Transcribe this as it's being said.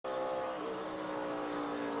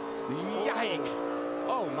Yikes.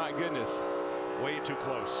 Oh, my goodness. Way too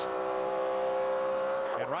close.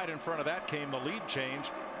 And right in front of that came the lead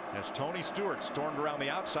change as Tony Stewart stormed around the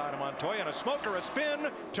outside of Montoya, and a smoker, a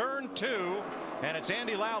spin, turn 2, and it's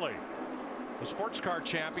Andy Lally, the sports car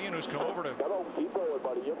champion, who's come over to keep going,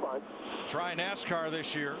 buddy. You're fine. Try NASCAR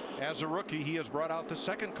this year. As a rookie, he has brought out the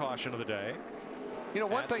second caution of the day. You know,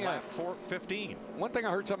 one thing I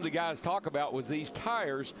heard some of the guys talk about was these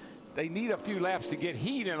tires. They need a few laps to get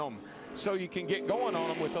heat in them so you can get going on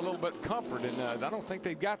them with a little bit of comfort. And I don't think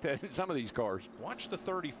they've got that in some of these cars. Watch the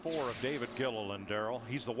 34 of David Gilliland, Darrell.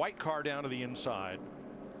 He's the white car down to the inside.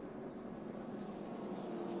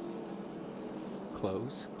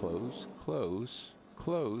 Close, close, close,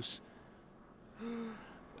 close.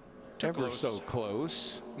 Ever close. so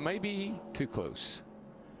close. Maybe too close.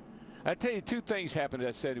 I tell you, two things happened to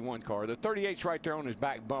that 71 car. The 38's right there on his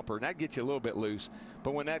back bumper, and that gets you a little bit loose.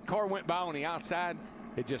 But when that car went by on the outside,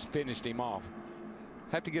 it just finished him off.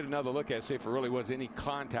 Have to get another look at it, see if there really was any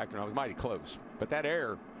contact or not. It was mighty close. But that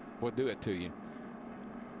air will do it to you.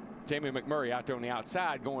 Jamie McMurray out there on the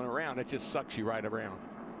outside going around, it just sucks you right around.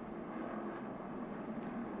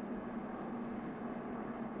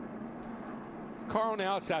 Car on the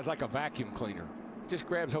outside is like a vacuum cleaner. It just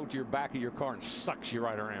grabs hold to your back of your car and sucks you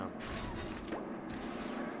right around.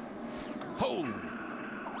 Oh!